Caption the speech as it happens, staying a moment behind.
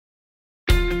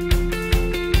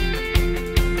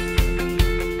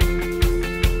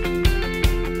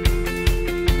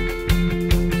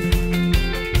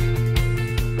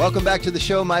Welcome back to the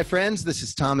show, my friends. This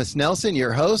is Thomas Nelson,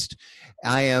 your host.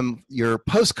 I am your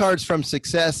Postcards from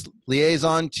Success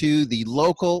liaison to the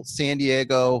local San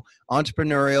Diego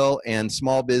entrepreneurial and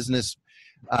small business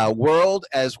world,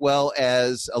 as well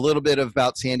as a little bit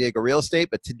about San Diego real estate.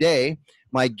 But today,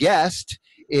 my guest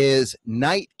is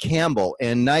Knight Campbell,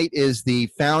 and Knight is the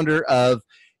founder of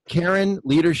Karen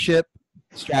Leadership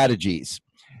Strategies.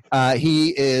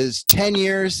 He is 10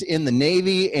 years in the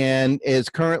Navy and is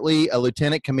currently a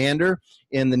lieutenant commander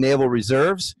in the Naval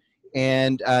Reserves.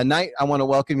 And Knight, I want to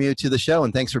welcome you to the show,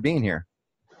 and thanks for being here.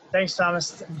 Thanks,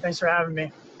 Thomas. Thanks for having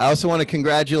me. I also want to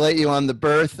congratulate you on the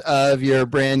birth of your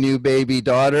brand new baby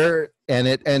daughter,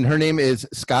 and her name is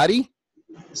Scotty?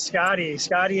 Scotty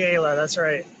Ayla, that's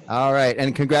right. All right,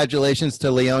 and congratulations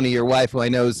to Leonie, your wife, who I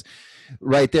know is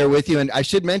right there with you. And I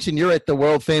should mention you're at the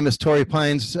world famous Torrey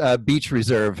Pines Beach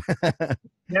Reserve.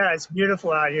 Yeah, it's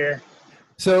beautiful out here.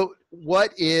 So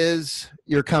what is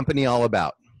your company all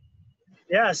about?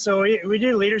 Yeah, so we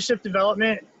do leadership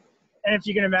development. And if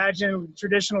you can imagine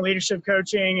traditional leadership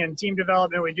coaching and team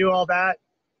development, we do all that.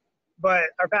 But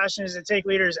our passion is to take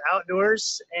leaders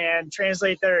outdoors and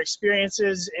translate their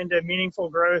experiences into meaningful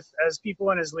growth as people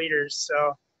and as leaders.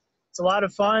 So it's a lot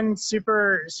of fun,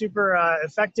 super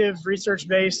effective,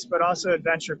 research-based, but also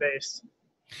adventure-based.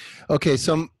 Okay,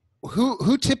 so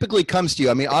who typically comes to you?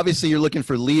 I mean, obviously you're looking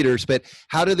for leaders, but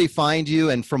how do they find you,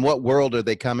 and from what world are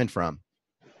they coming from?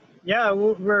 Yeah,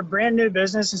 we're a brand new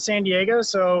business in San Diego,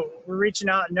 so we're reaching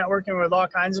out and networking with all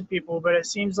kinds of people, but it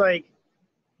seems like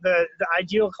the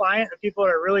ideal client, the people that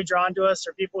are really drawn to us,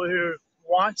 are people who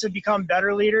want to become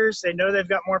better leaders. They know they've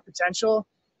got more potential,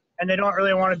 and they don't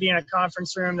really want to be in a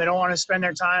conference room. They don't want to spend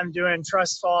their time doing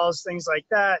trust falls, things like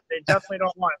that. They definitely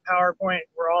don't want PowerPoint.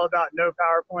 We're all about no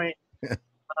PowerPoint.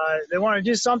 They want to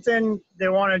do something. They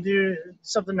want to do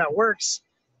something that works.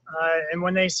 And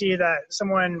when they see that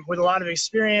someone with a lot of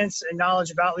experience and knowledge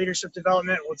about leadership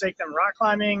development will take them rock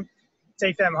climbing,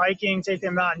 take them hiking, take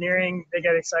them mountaineering, they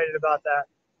get excited about that.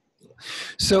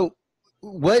 So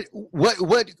what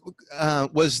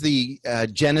was the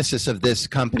genesis of this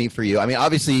company for you? I mean,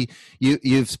 obviously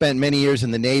you've spent many years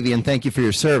in the Navy, and thank you for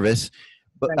your service.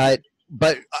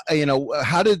 But you know,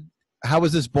 how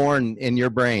was this born in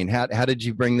your brain? How did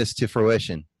you bring this to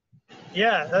fruition?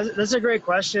 Yeah, that's a great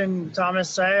question,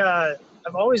 Thomas. I've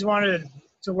always wanted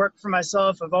to work for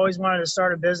myself. I've always wanted to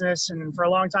start a business, and for a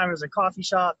long time it was a coffee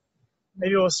shop.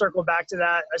 Maybe we'll circle back to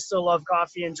that. I still love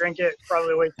coffee and drink it,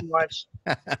 probably way too much.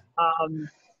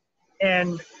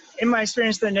 And in my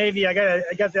experience in the Navy, I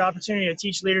got the opportunity to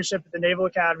teach leadership at the Naval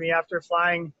Academy after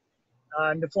flying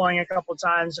and deploying a couple of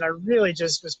times, and I really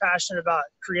just was passionate about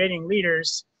creating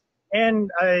leaders.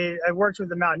 And I worked with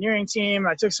the mountaineering team.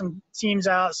 I took some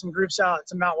groups out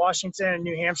to Mount Washington and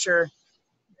New Hampshire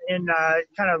in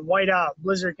kind of whiteout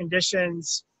blizzard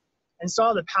conditions, and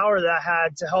saw the power that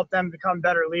had to help them become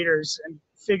better leaders and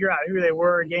figure out who they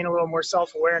were and gain a little more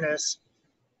self-awareness.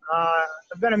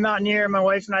 I've been a mountaineer. My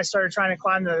wife and I started trying to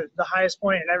climb the highest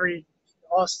point in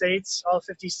all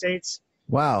 50 states.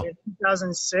 Wow. In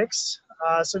 2006.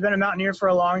 So I've been a mountaineer for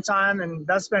a long time, and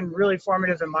that's been really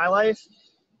formative in my life.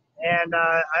 And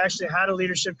I actually had a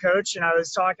leadership coach, and I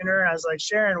was talking to her, and I was like,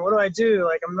 Sharon, what do I do?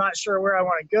 Like, I'm not sure where I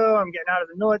want to go. I'm getting out of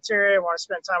the military. I want to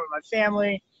spend time with my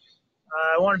family.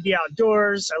 I want to be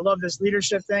outdoors. I love this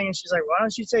leadership thing. And she's like, why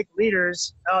don't you take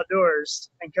leaders outdoors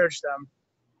and coach them?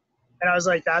 And I was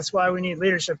like, that's why we need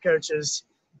leadership coaches,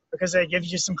 because they give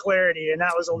you some clarity. And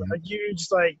that was a huge,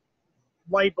 like,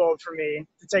 light bulb for me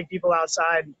to take people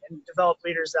outside and develop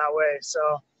leaders that way. So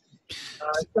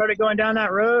I started going down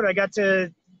that road. I got to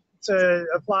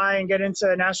apply and get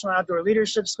into National Outdoor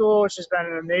Leadership School, which has been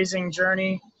an amazing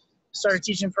journey. Started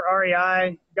teaching for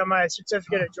REI, got my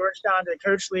certificate at Georgetown to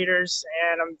coach leaders,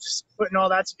 and I'm just putting all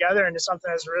that together into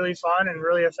something that's really fun and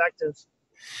really effective.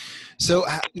 So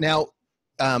now,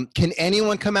 can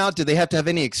anyone come out? Do they have to have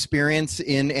any experience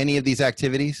in any of these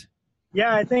activities?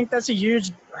 Yeah, I think that's a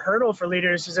huge hurdle for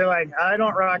leaders, because they're like, I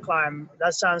don't rock climb.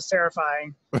 That sounds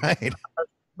terrifying. Right.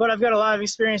 But I've got a lot of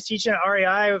experience teaching at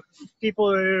REI,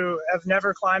 people who have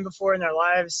never climbed before in their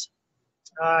lives,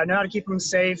 know how to keep them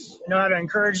safe, know how to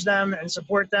encourage them and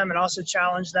support them, and also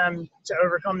challenge them to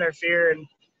overcome their fear and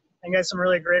get some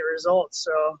really great results.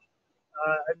 So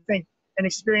I think an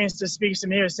experience that speaks to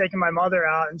me was taking my mother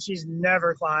out, and she's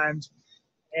never climbed.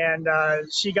 And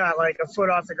she got like a foot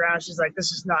off the ground. She's like,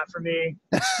 this is not for me.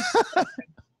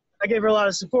 I gave her a lot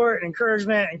of support and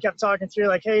encouragement and kept talking through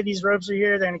like, hey, these ropes are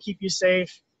here. They're going to keep you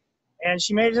safe. And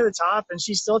she made it to the top, and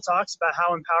she still talks about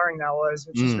how empowering that was,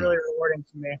 which is really rewarding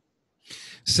for me.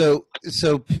 So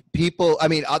people, I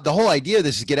mean, the whole idea of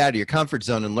this is get out of your comfort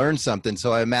zone and learn something.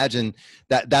 So I imagine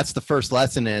that that's the first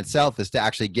lesson in itself, is to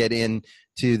actually get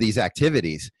into these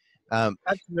activities.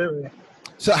 Absolutely.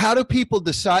 So how do people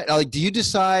decide? Like, do you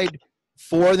decide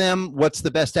for them what's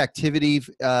the best activity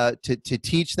to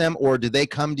teach them, or do they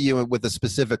come to you with a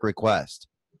specific request?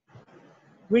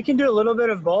 We can do a little bit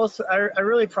of both. I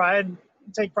really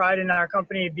take pride in our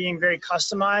company being very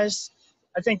customized.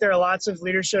 I think there are lots of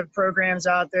leadership programs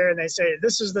out there, and they say,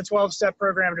 this is the 12-step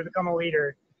program to become a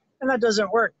leader. And that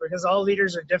doesn't work because all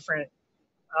leaders are different.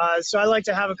 So I like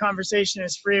to have a conversation.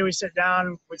 It's free. We sit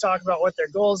down, we talk about what their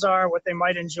goals are, what they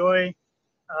might enjoy.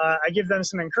 I give them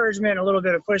some encouragement, a little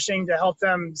bit of pushing to help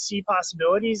them see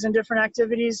possibilities in different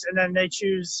activities, and then they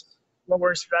choose what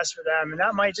works best for them. And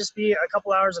that might just be a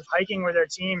couple hours of hiking with their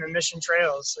team and mission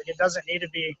trails. Like, it doesn't need to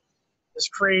be this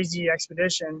crazy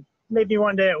expedition. Maybe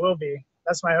one day it will be.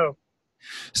 That's my hope.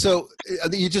 So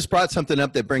you just brought something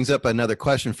up that brings up another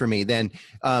question for me. Then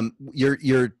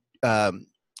you're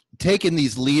taking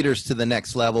these leaders to the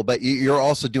next level, but you're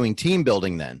also doing team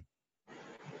building then.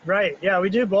 Right. Yeah,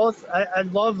 we do both. I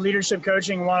love leadership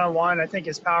coaching one-on-one. I think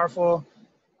it's powerful,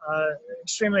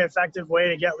 extremely effective way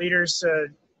to get leaders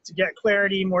to get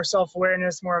clarity, more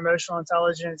self-awareness, more emotional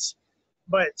intelligence.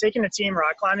 But taking a team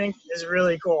rock climbing is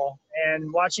really cool.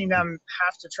 And watching them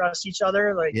have to trust each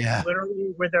other, like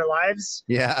literally with their lives.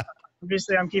 Yeah.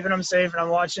 Obviously, I'm keeping them safe and I'm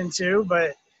watching too,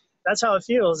 but that's how it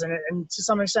feels. And to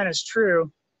some extent, it's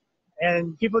true.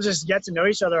 And people just get to know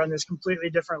each other on this completely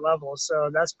different level.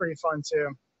 So that's pretty fun too.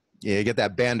 Yeah, you get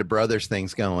that band of brothers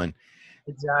things going.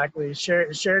 Exactly.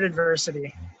 Shared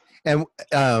adversity. And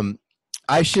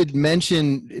I should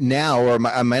mention now, or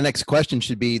my next question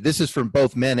should be, this is from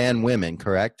both men and women,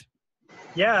 correct?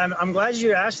 Yeah, I'm glad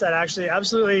you asked that, actually.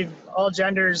 Absolutely, all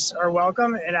genders are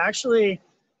welcome. And actually,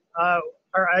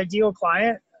 our ideal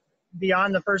client,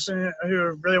 beyond the person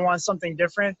who really wants something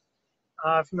different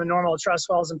from the normal trust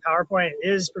falls and PowerPoint,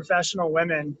 is professional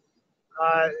women.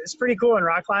 It's pretty cool in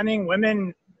rock climbing.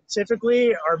 Women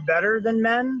typically are better than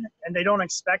men, and they don't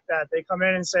expect that. They come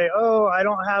in and say, oh, I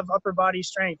don't have upper body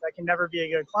strength, I can never be a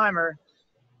good climber.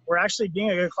 Where actually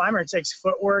being a good climber takes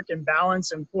footwork and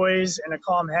balance and poise and a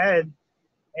calm head,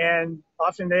 and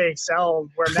often they excel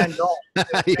where men don't.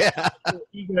 Yeah.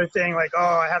 Ego thing, like,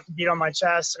 oh, I have to beat on my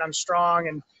chest and I'm strong,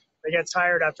 and they get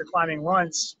tired after climbing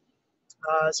once.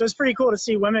 So it's pretty cool to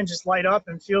see women just light up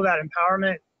and feel that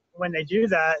empowerment when they do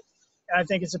that. And I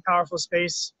think it's a powerful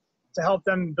space to help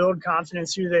them build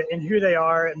confidence in who they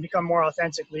are and become more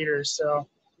authentic leaders. So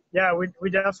yeah, we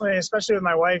definitely, especially with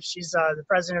my wife, she's the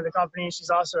president of the company. She's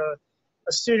also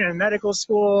a student in medical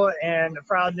school and a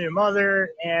proud new mother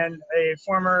and a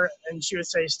former, and she would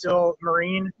say still,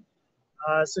 Marine.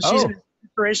 So she's an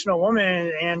inspirational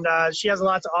woman, and she has a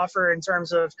lot to offer in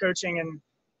terms of coaching and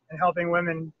helping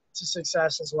women to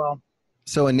success as well.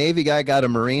 So a Navy guy got a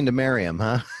Marine to marry him,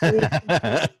 huh?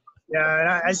 Yeah, and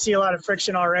I see a lot of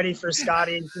friction already for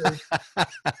Scotty.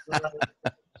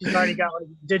 She's already got like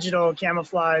digital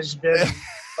camouflage bib.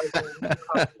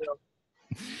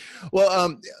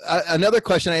 Well, another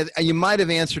question, you might have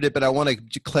answered it, but I want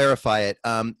to clarify it.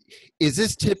 Is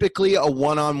this typically a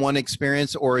one-on-one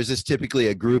experience, or is this typically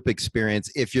a group experience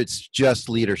if it's just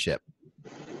leadership?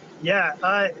 Yeah,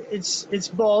 it's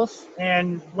both.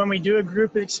 And when we do a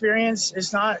group experience,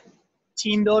 it's not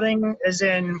team building as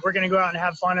in we're going to go out and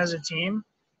have fun as a team.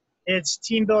 It's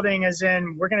team building as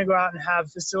in we're going to go out and have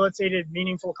facilitated,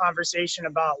 meaningful conversation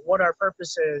about what our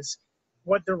purpose is,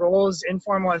 what the roles,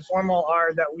 informal and formal,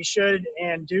 are that we should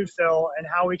and do fill, and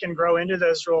how we can grow into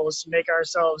those roles to make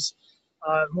ourselves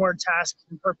more task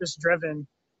and purpose driven,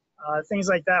 things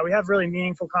like that. We have really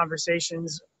meaningful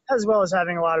conversations, as well as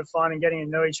having a lot of fun and getting to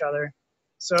know each other.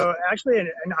 So actually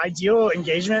an ideal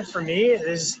engagement for me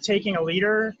is taking a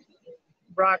leader,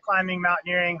 rock climbing,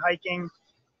 mountaineering, hiking,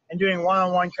 and doing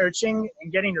one-on-one coaching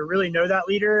and getting to really know that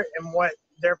leader and what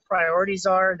their priorities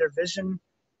are, their vision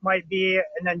might be,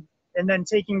 and then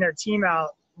taking their team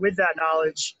out with that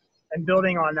knowledge and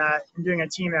building on that and doing a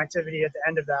team activity at the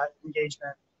end of that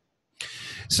engagement.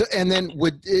 So, and then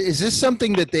is this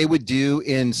something that they would do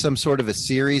in some sort of a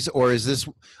series, or is this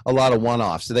a lot of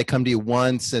one-offs? Do they come to you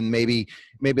once and maybe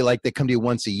like they come to you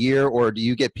once a year, or do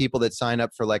you get people that sign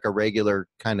up for like a regular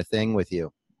kind of thing with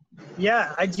you?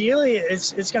 Yeah, ideally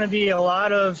it's going to be a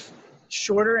lot of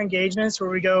shorter engagements where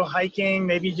we go hiking,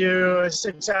 maybe do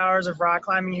 6 hours of rock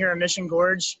climbing here in Mission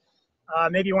Gorge,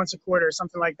 maybe once a quarter,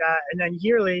 something like that. And then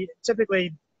yearly,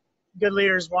 typically good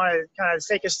leaders want to kind of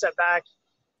take a step back,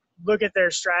 look at their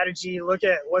strategy, look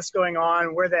at what's going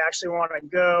on, where they actually want to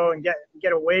go, and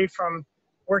get away from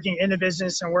working in the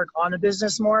business and work on the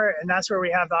business more. And that's where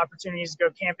we have the opportunities to go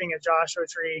camping at Joshua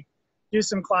Tree, do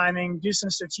some climbing, do some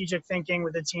strategic thinking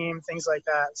with the team, things like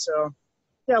that. So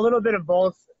yeah, a little bit of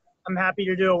both. I'm happy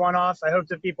to do a one-off. I hope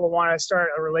that people want to start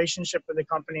a relationship with the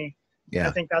company. Yeah.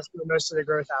 I think that's where most of the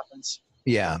growth happens.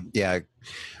 Yeah. Yeah.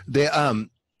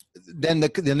 Then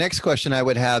the next question I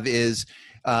would have is,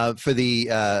 for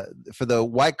the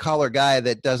white collar guy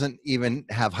that doesn't even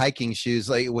have hiking shoes,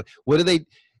 like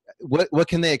what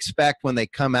can they expect when they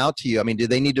come out to you? I mean, do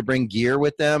they need to bring gear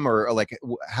with them, or like,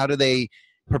 how do they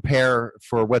prepare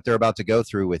for what they're about to go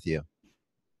through with you?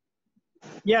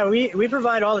 Yeah, we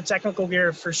provide all the technical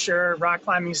gear for sure. Rock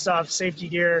climbing stuff, safety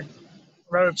gear,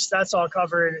 ropes, that's all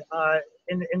covered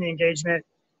in the engagement.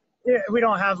 Yeah, we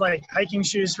don't have like hiking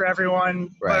shoes for everyone,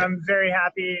 Right. but I'm very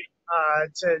happy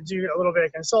to do a little bit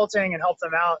of consulting and help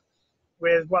them out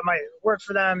with what might work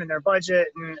for them and their budget,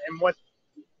 and what,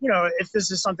 if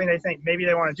this is something they think maybe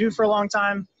they want to do for a long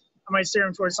time, I might steer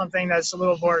them towards something that's a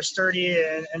little more sturdy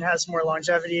and has more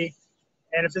longevity.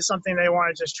 And if it's something they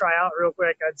want to just try out real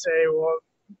quick, I'd say, well,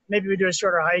 maybe we do a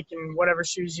shorter hike, and whatever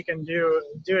shoes you can do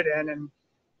it in, and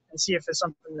see if it's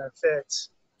something that fits.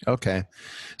 Okay.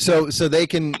 So they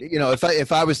can,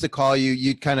 if I was to call you,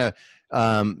 you'd kind of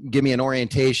give me an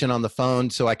orientation on the phone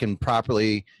so I can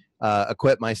properly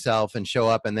equip myself and show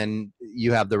up, and then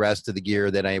you have the rest of the gear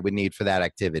that I would need for that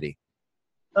activity.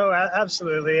 Oh,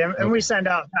 absolutely. And we send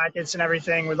out packets and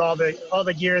everything with all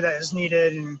the gear that is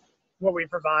needed and what we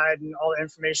provide and all the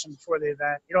information before the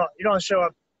event. You don't show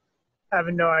up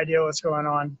having no idea what's going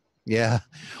on. Yeah.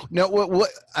 No, what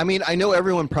I mean, I know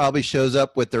everyone probably shows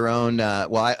up with their own, I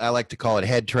like to call it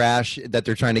head trash that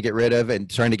they're trying to get rid of and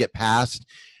trying to get past.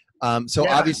 So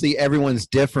yeah. Obviously everyone's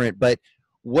different, but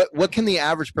what can the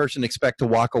average person expect to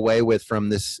walk away with from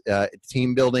this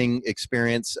team building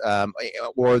experience,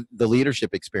 or the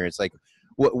leadership experience? Like,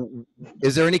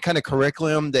 is there any kind of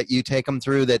curriculum that you take them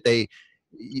through that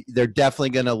they're definitely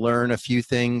going to learn a few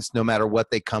things no matter what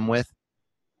they come with?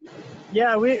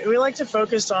 Yeah, we like to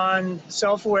focus on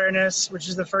self-awareness, which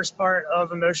is the first part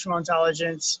of emotional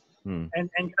intelligence, and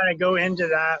kind of go into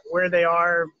that, where they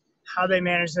are, how they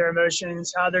manage their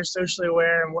emotions, how they're socially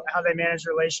aware, and how they manage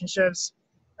relationships.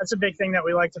 That's a big thing that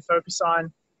we like to focus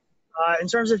on. In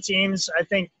terms of teams, I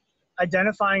think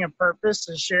identifying a purpose,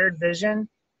 a shared vision,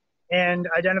 and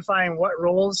identifying what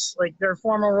roles, like their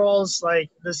formal roles like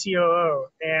the COO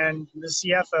and the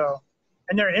CFO,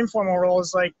 and their informal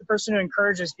roles like the person who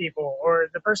encourages people, or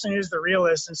the person who's the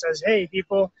realist and says, hey,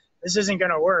 people, this isn't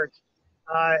going to work.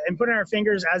 And putting our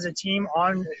fingers as a team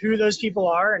on who those people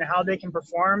are and how they can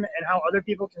perform and how other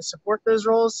people can support those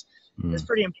roles is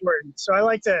pretty important. So I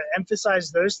like to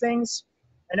emphasize those things.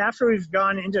 And after we've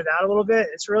gone into that a little bit,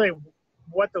 it's really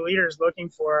what the leader is looking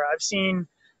for. I've seen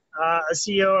a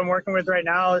CEO I'm working with right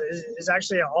now is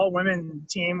actually an all-women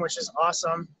team, which is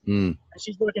awesome. And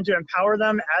she's looking to empower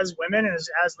them as women and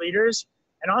as leaders.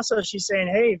 And also she's saying,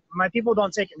 hey, my people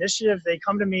don't take initiative. They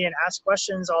come to me and ask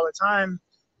questions all the time.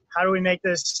 How do we make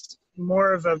this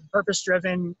more of a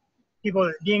purpose-driven,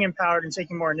 people being empowered and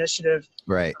taking more initiative?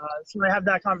 Right. So I have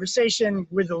that conversation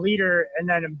with the leader and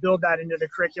then build that into the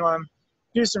curriculum,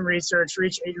 do some research,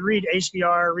 read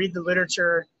HBR, read the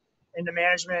literature into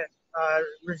management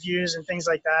reviews and things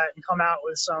like that, and come out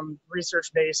with some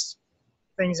research-based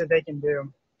things that they can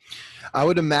do. I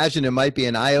would imagine it might be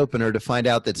an eye-opener to find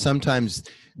out that sometimes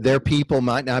their people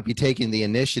might not be taking the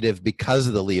initiative because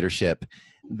of the leadership.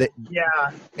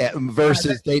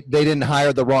 Versus they didn't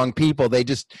hire the wrong people. They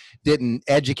just didn't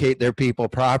educate their people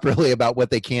properly about what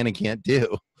they can and can't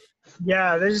do.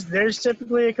 Yeah, there's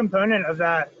typically a component of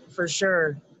that for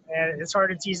sure, and it's hard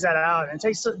to tease that out. And it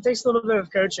takes a little bit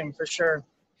of coaching for sure.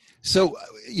 So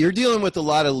you're dealing with a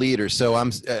lot of leaders. So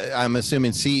I'm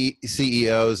assuming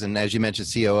CEOs, and as you mentioned,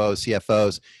 COOs,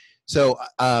 CFOs. So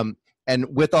and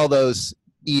with all those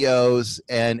EOs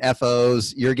and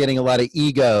FOs, you're getting a lot of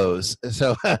egos.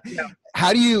 So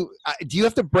how do you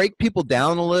have to break people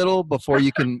down a little before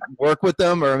you can work with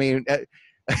them? Or, I mean,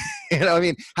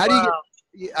 how do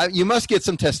you must get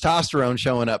some testosterone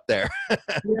showing up there.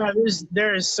 Yeah,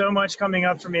 there is so much coming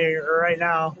up for me right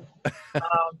now.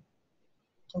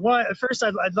 First,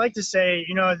 I'd like to say,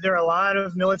 there are a lot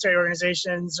of military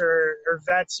organizations or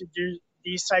vets who do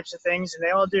these types of things, and they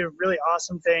all do really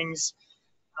awesome things.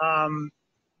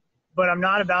 But I'm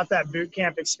not about that boot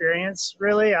camp experience,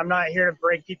 really. I'm not here to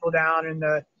break people down in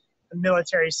the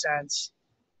military sense.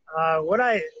 What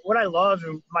I love,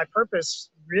 and my purpose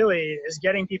really, is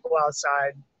getting people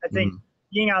outside. I think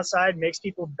being outside makes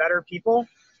people better people.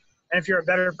 And if you're a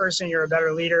better person, you're a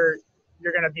better leader.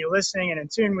 You're going to be listening and in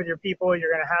tune with your people. You're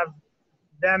going to have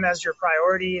them as your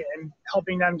priority and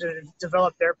helping them to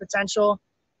develop their potential.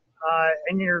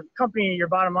 And your company, your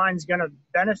bottom line is going to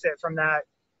benefit from that,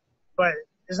 but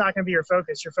it's not going to be your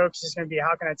focus. Your focus is going to be,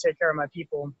 how can I take care of my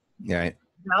people? Right.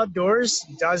 Outdoors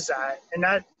does that. And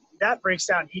that breaks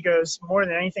down egos more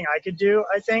than anything I could do,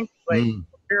 I think. Like,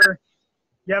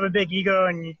 you have a big ego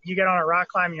and you get on a rock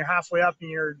climb and you're halfway up and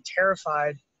you're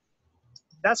terrified.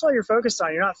 That's all you're focused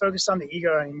on. You're not focused on the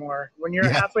ego anymore. When you're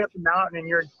halfway up the mountain and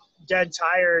you're dead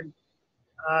tired,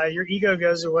 your ego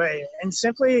goes away. And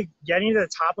simply getting to the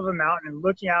top of a mountain and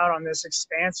looking out on this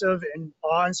expansive and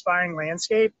awe-inspiring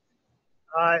landscape,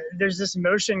 there's this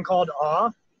emotion called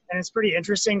awe, and it's pretty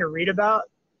interesting to read about.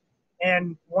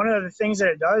 And one of the things that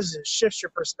it does is it shifts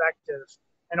your perspective.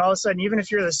 And all of a sudden, even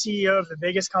if you're the CEO of the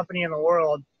biggest company in the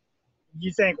world,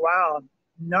 you think, wow,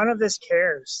 none of this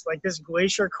cares. Like, this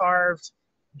glacier-carved,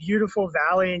 beautiful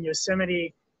valley in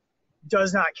Yosemite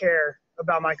does not care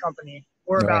about my company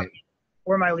or about me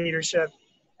or my leadership.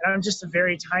 And I'm just a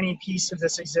very tiny piece of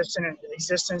this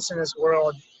existence in this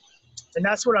world. And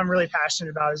that's what I'm really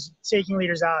passionate about, is taking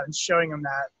leaders out and showing them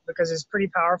that, because it's pretty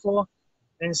powerful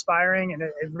and inspiring, and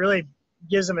it really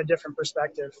gives them a different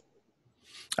perspective.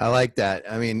 I like that.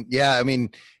 I mean,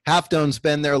 Half Done's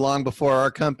been there long before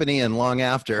our company and long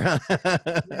after.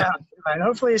 Yeah, and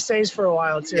hopefully it stays for a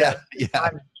while too. Yeah.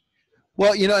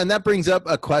 Well, and that brings up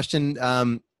a question.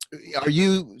 Are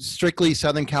you strictly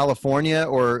Southern California,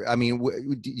 or, I mean,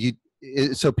 do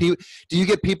you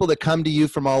get people that come to you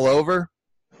from all over?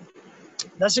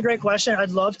 That's a great question.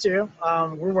 I'd love to.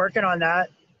 We're working on that.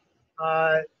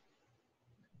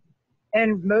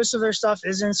 And most of their stuff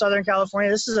is in Southern California.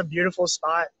 This is a beautiful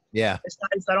spot. Yeah. It's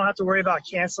nice. I don't have to worry about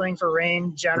canceling for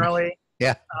rain generally.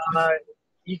 Yeah.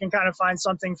 You can kind of find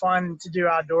something fun to do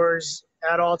outdoors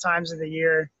at all times of the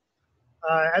year.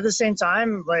 At the same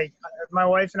time, like, my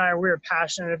wife and I, we were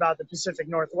passionate about the Pacific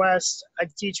Northwest. I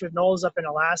teach with Knowles up in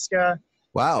Alaska.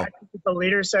 Wow. If the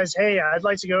leader says, hey, I'd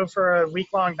like to go for a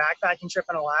week-long backpacking trip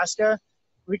in Alaska,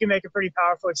 we can make a pretty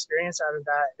powerful experience out of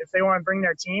that. If they want to bring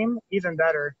their team, even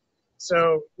better.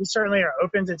 So we certainly are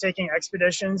open to taking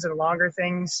expeditions and longer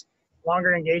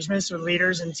engagements with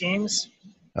leaders and teams.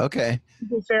 Okay. To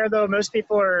be fair, though, most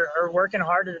people are working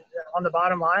hard on the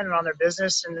bottom line and on their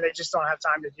business, and they just don't have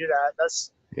time to do that.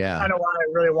 That's kind of why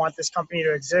I really want this company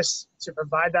to exist, to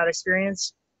provide that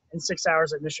experience in 6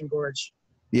 hours at Mission Gorge.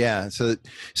 Yeah. So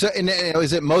and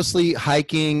is it mostly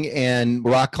hiking and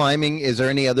rock climbing? Is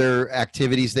there any other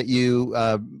activities that you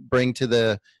bring to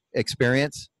the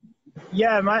experience?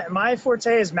 Yeah, my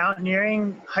forte is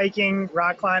mountaineering, hiking,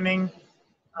 rock climbing.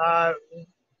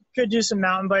 Could do some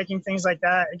mountain biking, things like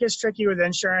that. It gets tricky with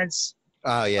insurance.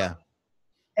 Oh, yeah.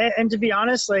 And to be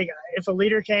honest, like, if a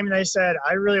leader came and they said,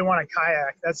 I really want a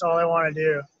kayak, that's all I want to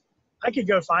do, I could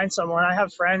go find someone. I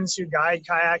have friends who guide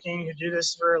kayaking, who do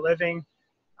this for a living.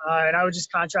 And I would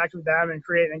just contract with them and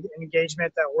create an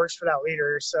engagement that works for that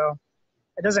leader. So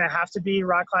it doesn't have to be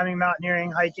rock climbing,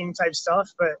 mountaineering, hiking type stuff,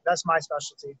 but that's my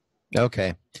specialty.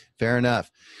 Okay. Fair enough.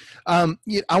 I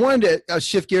wanted to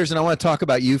shift gears, and I want to talk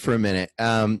about you for a minute,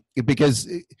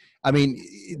 because, I mean,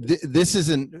 this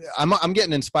isn't. I'm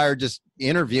getting inspired just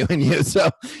interviewing you. So,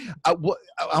 I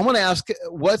want to ask,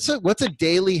 what's a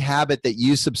daily habit that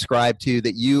you subscribe to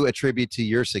that you attribute to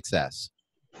your success?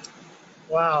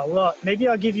 Wow. Well, maybe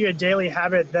I'll give you a daily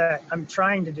habit that I'm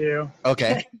trying to do.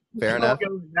 Okay. Fair enough.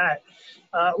 Go with that.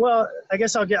 Well, I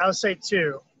guess I'll say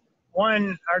two.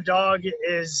 One, our dog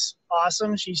is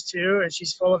awesome. She's 2 and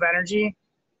she's full of energy,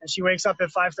 and she wakes up at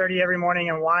 5:30 every morning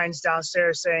and whines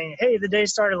downstairs saying, hey, the day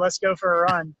started, let's go for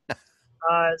a run.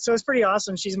 So it's pretty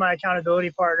awesome. She's my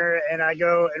accountability partner, and I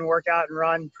go and work out and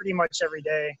run pretty much every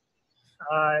day.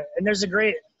 And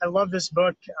I love this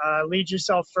book, Lead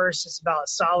Yourself First. It's about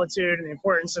solitude and the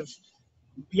importance of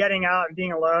getting out and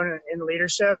being alone in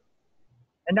leadership.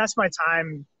 And that's my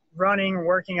time, running,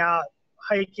 working out,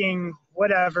 hiking,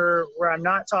 whatever, where I'm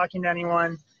not talking to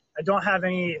anyone. I don't have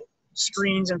any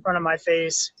screens in front of my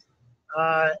face.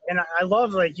 And I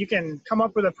love, like, you can come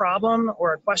up with a problem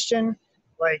or a question,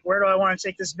 like, where do I want to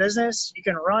take this business? You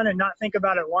can run and not think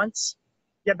about it once,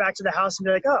 get back to the house and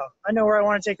be like, oh, I know where I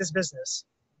want to take this business.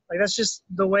 Like, that's just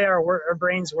the way our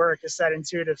brains work, is that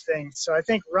intuitive thing. So I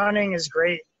think running is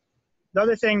great. The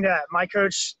other thing that my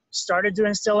coach started to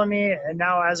instill in me, and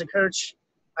now as a coach,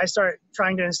 I start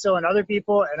trying to instill in other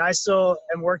people, and I still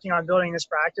am working on building this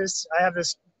practice. I have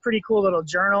this pretty cool little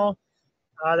journal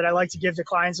that I like to give to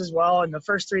clients as well. And the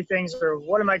first 3 things are,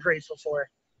 what am I grateful for?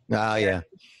 Oh, yeah.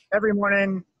 Every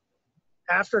morning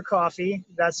after coffee,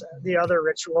 that's the other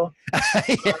ritual.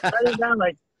 Yeah. Write it down,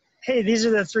 like, hey, these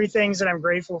are the 3 things that I'm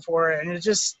grateful for. And it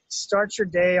just starts your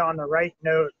day on the right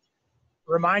note,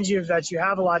 remind you that you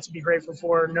have a lot to be grateful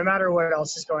for, no matter what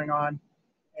else is going on.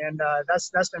 And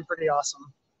that's been pretty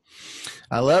awesome.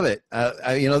 I love it.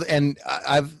 And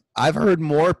I've heard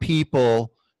more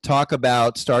people talk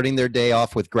about starting their day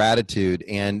off with gratitude.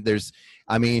 And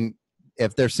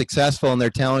if they're successful and they're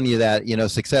telling you that,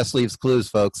 success leaves clues,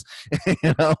 folks.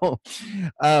 you know,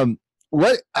 um,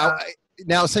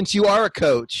 now, since you are a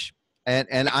coach,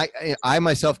 and I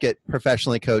myself get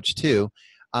professionally coached too,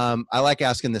 I like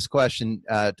asking this question,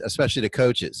 especially to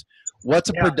coaches. What's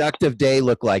a productive day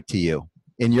look like to you?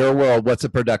 In your world, what's a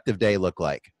productive day look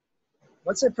like?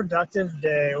 What's a productive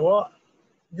day? Well,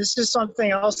 this is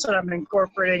something else that I'm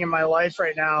incorporating in my life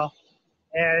right now.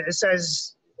 And it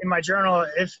says in my journal,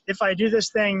 if I do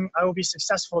this thing, I will be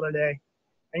successful today.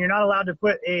 And you're not allowed to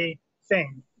put a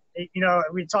thing.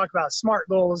 We talk about SMART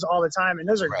goals all the time, and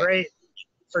those are great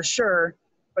for sure.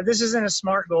 But this isn't a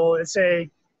SMART goal. It's I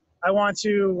want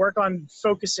to work on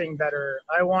focusing better.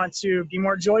 I want to be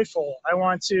more joyful. I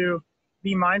want to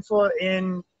be mindful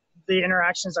in the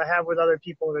interactions I have with other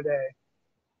people today.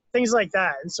 Things like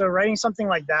that. And so writing something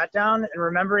like that down and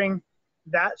remembering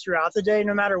that throughout the day,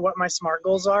 no matter what my SMART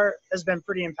goals are, has been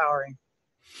pretty empowering.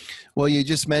 Well, you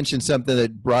just mentioned something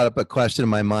that brought up a question in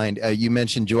my mind. You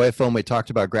mentioned joyful, and we talked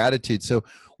about gratitude. So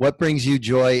what brings you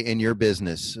joy in your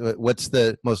business? What's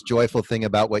the most joyful thing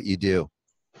about what you do?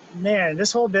 Man,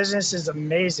 this whole business is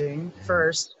amazing.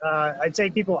 First, I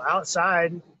take people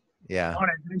outside on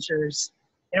adventures,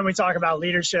 and we talk about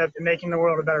leadership and making the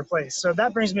world a better place. So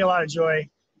that brings me a lot of joy.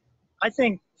 I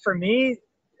think for me,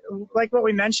 like what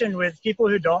we mentioned with people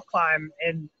who don't climb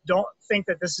and don't think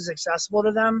that this is accessible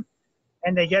to them,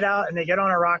 and they get out and they get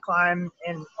on a rock climb,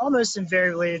 and almost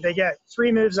invariably they get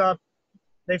 3 moves up,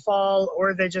 they fall,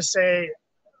 or they just say,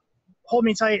 hold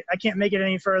me tight, I can't make it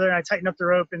any further, and I tighten up the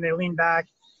rope and they lean back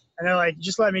and they're like,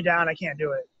 just let me down, I can't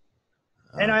do it.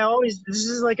 And this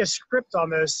is like a script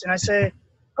almost, and I say,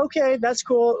 okay, that's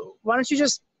cool, why don't you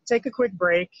just take a quick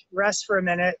break, rest for a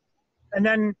minute, and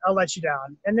then I'll let you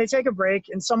down. And they take a break,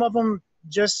 and some of them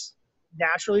just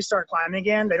naturally start climbing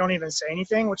again. They don't even say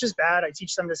anything, which is bad. I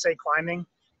teach them to say climbing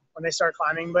when they start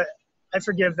climbing, but I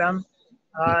forgive them.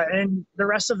 And the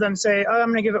rest of them say, oh, I'm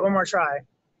going to give it one more try.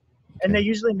 And they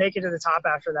usually make it to the top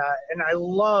after that. And I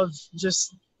love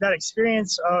just that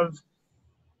experience of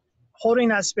holding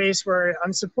that space where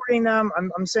I'm supporting them.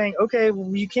 I'm saying, okay,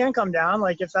 well, you can come down,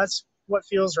 like if that's what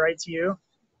feels right to you.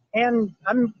 And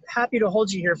I'm happy to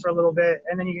hold you here for a little bit,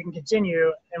 and then you can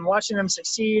continue. And watching them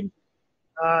succeed,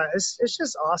 it's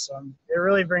just awesome. It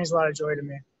really brings a lot of joy to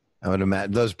me. I would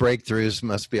imagine those breakthroughs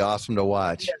must be awesome to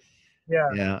watch.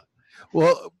 Yeah.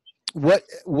 Well,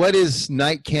 what is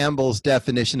Knight Campbell's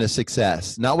definition of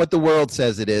success? Not what the world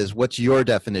says it is. What's your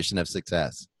definition of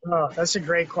success? Oh, that's a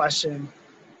great question.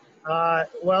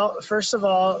 Well, first of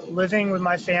all, living with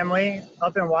my family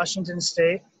up in Washington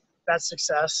State, that's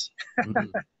success.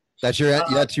 That's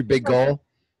your big goal?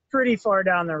 Pretty far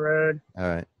down the road. All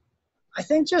right. I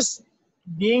think just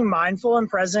being mindful and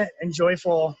present and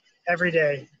joyful every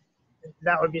day,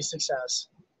 that would be success.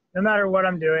 No matter what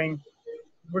I'm doing,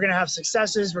 we're going to have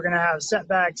successes, we're going to have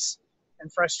setbacks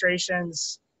and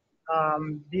frustrations.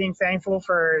 Being thankful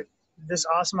for this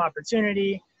awesome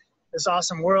opportunity, this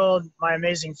awesome world, my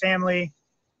amazing family,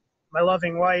 my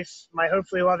loving wife, my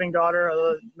hopefully loving daughter,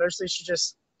 although mostly she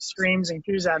just screams and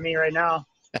coos at me right now.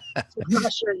 So I'm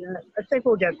not sure yet. I think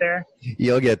we'll get there.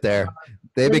 You'll get there.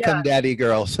 They become daddy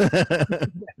girls.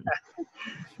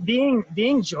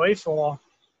 Being joyful,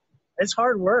 it's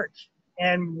hard work.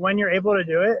 And when you're able to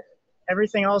do it,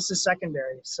 everything else is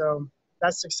secondary. So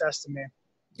that's success to me.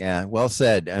 Yeah, well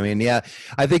said. I mean,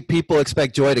 I think people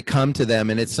expect joy to come to them,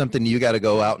 and it's something you got to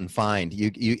go out and find.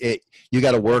 You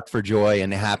got to work for joy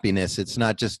and happiness. It's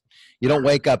not just, you don't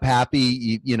wake up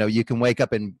happy. You can wake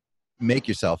up and make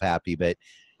yourself happy, but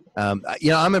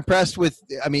I'm impressed with,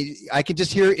 I can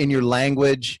just hear in your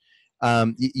language,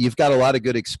 you've got a lot of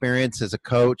good experience as a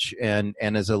coach and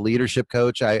as a leadership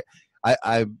coach.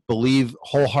 I believe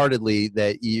wholeheartedly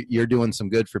that you're doing some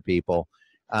good for people.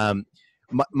 One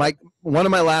of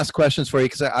my last questions for you,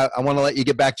 because I want to let you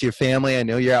get back to your family. I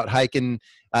know you're out hiking.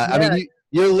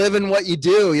 You're living what you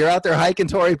do. You're out there hiking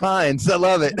Torrey Pines. I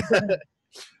love it.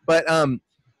 But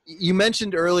you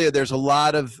mentioned earlier there's a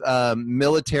lot of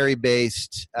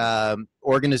military-based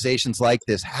organizations like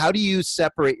this. How do you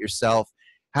separate yourself?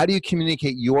 How do you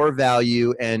communicate your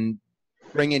value and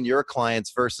bring in your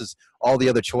clients versus all the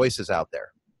other choices out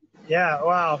there? Yeah,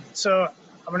 wow. So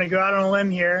I'm going to go out on a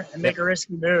limb here and make a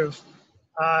risky move.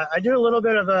 I do a little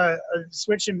bit of a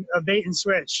bait and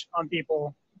switch on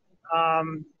people.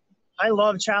 I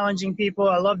love challenging people.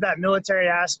 I love that military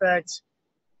aspect.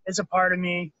 It's a part of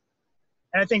me.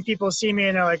 And I think people see me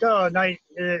and they're like, oh, Knight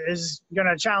is going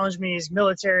to challenge me. He's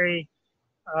military.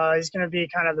 He's going to be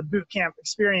kind of the boot camp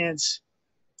experience.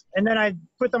 And then I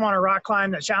put them on a rock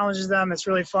climb that challenges them. It's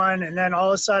really fun. And then all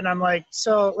of a sudden I'm like,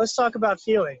 so let's talk about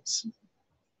feelings.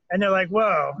 And they're like,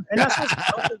 whoa. And that's what's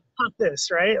about this,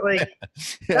 right? Like,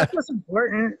 that's what's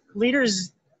important.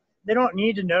 Leaders, they don't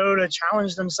need to know to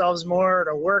challenge themselves more,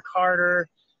 to work harder.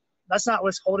 That's not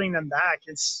what's holding them back.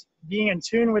 It's being in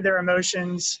tune with their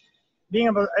emotions, being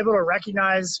able to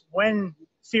recognize when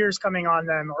fear is coming on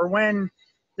them, or when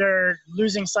they're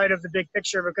losing sight of the big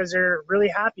picture because they're really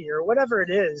happy, or whatever it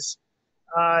is.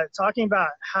 Talking about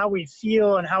how we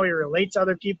feel and how we relate to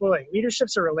other people. Like,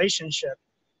 leadership's a relationship.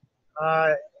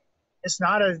 It's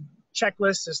not a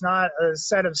checklist. It's not a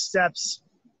set of steps.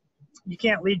 You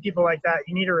can't lead people like that.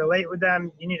 You need to relate with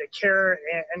them. You need to care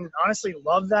and honestly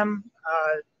love them.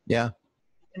 Yeah.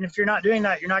 And if you're not doing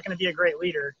that, you're not going to be a great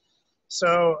leader.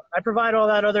 So I provide all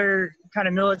that other kind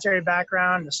of military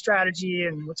background, the strategy,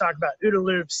 and we'll talk about OODA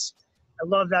loops. I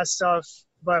love that stuff,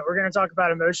 but we're going to talk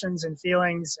about emotions and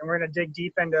feelings, and we're going to dig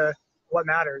deep into what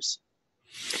matters.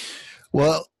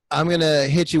 Well, I'm going to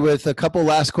hit you with a couple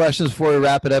last questions before we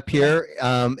wrap it up here.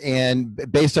 And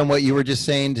based on what you were just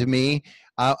saying to me,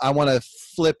 I want to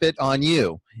flip it on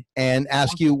you and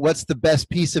ask you, what's the best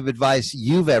piece of advice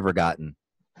you've ever gotten?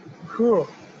 Cool.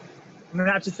 I'm going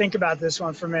to have to think about this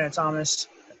one for a minute, Thomas.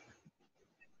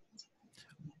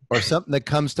 Or something that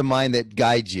comes to mind that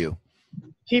guides you.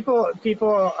 People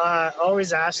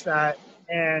always ask that.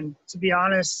 And to be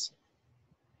honest,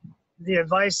 the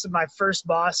advice that my first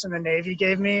boss in the Navy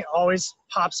gave me always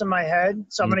pops in my head.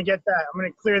 So I'm going to get that. I'm going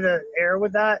to clear the air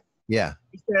with that. Yeah.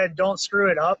 He said, don't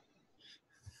screw it up.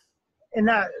 And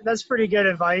that's pretty good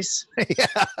advice.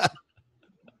 Yeah.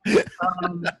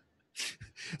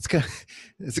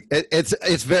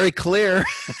 It's very clear.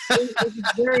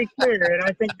 It's very clear, and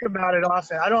I think about it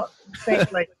often. I don't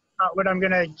think like what I'm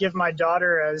going to give my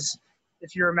daughter as,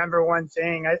 if you remember one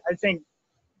thing. I think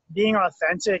being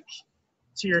authentic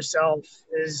to yourself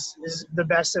is the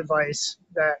best advice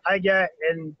that I get,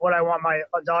 and what I want my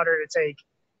daughter to take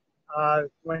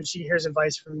when she hears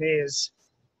advice from me is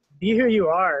be who you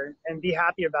are and be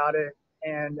happy about it,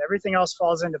 and everything else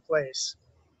falls into place.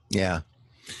 Yeah.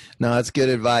 No, that's good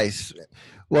advice.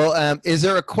 Well, is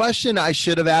there a question I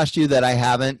should have asked you that I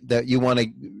haven't, that you want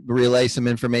to relay some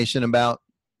information about?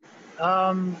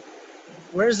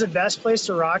 Where's the best place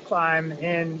to rock climb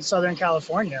in Southern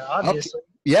California? Obviously. Okay.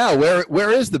 Yeah. Where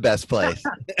is the best place?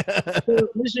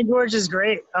 Mission Gorge is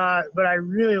great, but I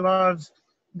really love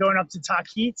going up to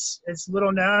Tahquitz. It's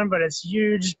little known, but it's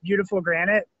huge, beautiful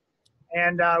granite.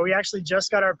 And we actually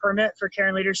just got our permit for Care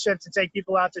and Leadership to take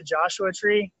people out to Joshua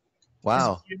Tree.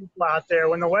 Wow. It's beautiful out there.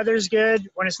 When the weather's good,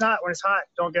 when it's not, when it's hot,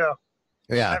 don't go.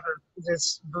 Yeah. Never.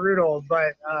 It's brutal.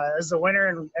 But as the winter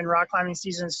and rock climbing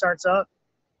season starts up,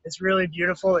 it's really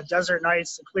beautiful. The desert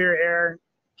nights, the clear air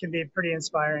can be pretty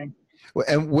inspiring.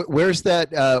 And where's that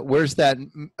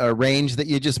range that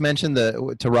you just mentioned,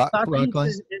 to rock climb?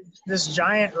 Is this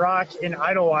giant rock in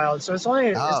Idlewild. So it's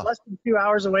less than 2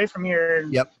 hours away from here.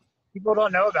 Yep. People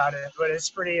don't know about it, but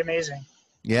it's pretty amazing.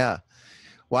 Yeah.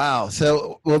 Wow.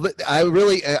 So, well, I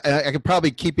could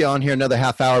probably keep you on here another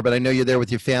half hour, but I know you're there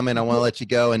with your family and I want to let you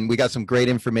go. And we got some great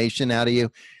information out of you.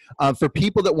 For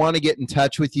people that want to get in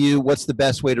touch with you, what's the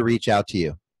best way to reach out to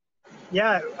you?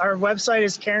 Yeah. Our website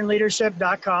is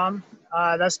careandleadership.com.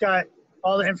 That's got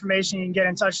all the information. You can get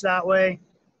in touch that way.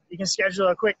 You can schedule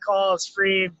a quick call. It's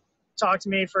free. Talk to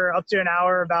me for up to an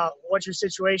hour about what your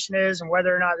situation is and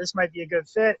whether or not this might be a good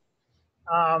fit.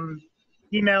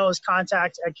 Email is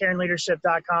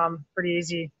contact@careandleadership.com. Pretty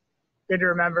easy, good to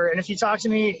remember. And if you talk to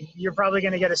me, you're probably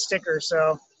going to get a sticker.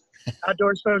 So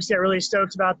outdoors folks get really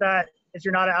stoked about that. If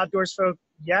you're not an outdoors folk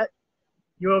yet,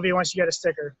 you will be once you get a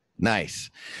sticker.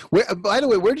 Nice. By the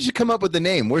way, where did you come up with the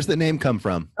name? Where's the name come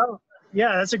from? Oh,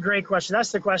 yeah, that's a great question.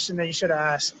 That's the question that you should have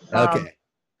asked. Okay.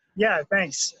 Yeah,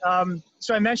 thanks.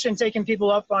 So I mentioned taking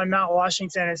people up on Mount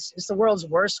Washington. It's the world's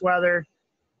worst weather.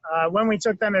 When we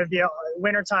took them, it would be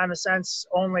wintertime ascents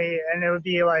only, and it would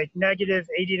be like negative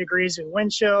 80 degrees with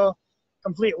wind chill,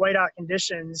 complete whiteout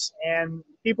conditions, and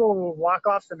people will walk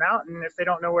off the mountain if they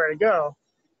don't know where to go.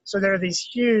 So there are these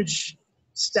huge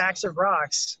stacks of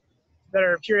rocks that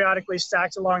are periodically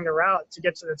stacked along the route to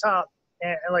get to the top,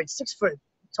 and like 6 foot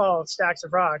tall stacks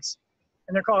of rocks,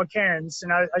 and they're called cairns.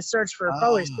 And I searched for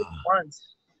probably 6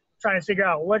 months trying to figure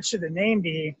out what should the name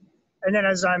be. And then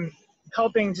as I'm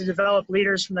helping to develop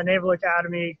leaders from the Naval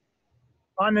Academy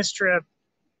on this trip,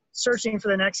 searching for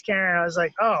the next cairn, I was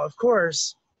like, oh, of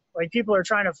course, like people are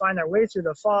trying to find their way through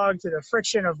the fog, through the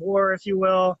friction of war, if you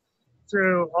will,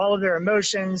 through all of their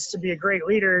emotions to be great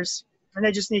leaders, and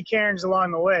they just need Cairns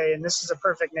along the way, and this is a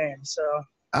perfect name. So.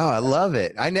 Oh, I love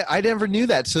it. I never knew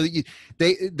that. So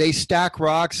they stack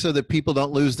rocks so that people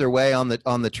don't lose their way on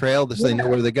the trail, so they know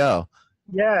where to go.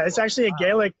 Yeah, it's actually a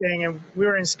Gaelic thing, and we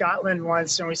were in Scotland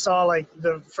once, and we saw like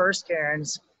the first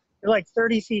cairns. They're like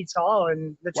 30 feet tall,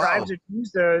 and the tribes would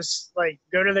use those, like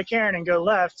go to the cairn and go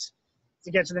left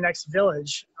to get to the next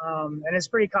village. And it's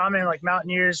pretty common, like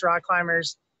mountaineers, rock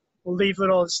climbers will leave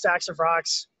little stacks of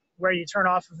rocks where you turn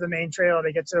off of the main trail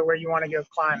to get to where you want to go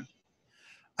climb.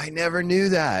 I never knew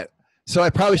that. So I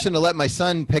probably shouldn't have let my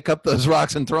son pick up those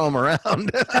rocks and throw them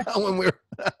around when we were.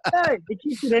 Yeah, it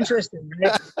keeps it interesting,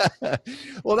 right?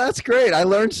 Well, that's great. I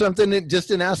learned something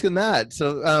just in asking that.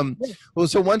 So,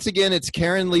 so once again, it's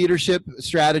Cairn Leadership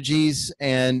Strategies.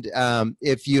 And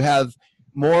if you have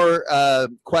more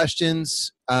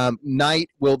questions, Knight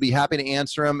will be happy to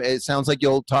answer them. It sounds like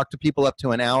you'll talk to people up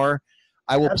to an hour.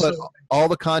 I will put all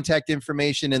the contact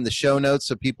information in the show notes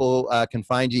so people can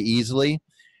find you easily.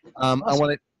 Awesome. I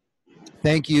want to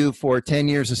thank you for 10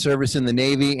 years of service in the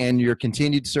Navy and your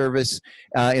continued service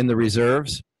in the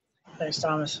reserves. Thanks,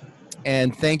 Thomas.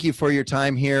 And thank you for your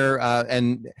time here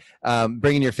and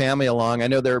bringing your family along. I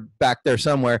know they're back there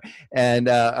somewhere. And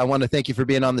I want to thank you for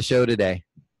being on the show today.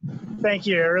 Thank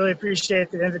you. I really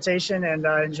appreciate the invitation and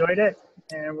enjoyed it.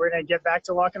 And we're going to get back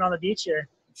to walking on the beach here.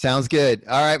 Sounds good.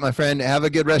 All right, my friend. Have a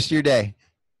good rest of your day.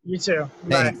 You too.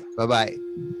 Thanks. Bye.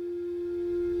 Bye-bye.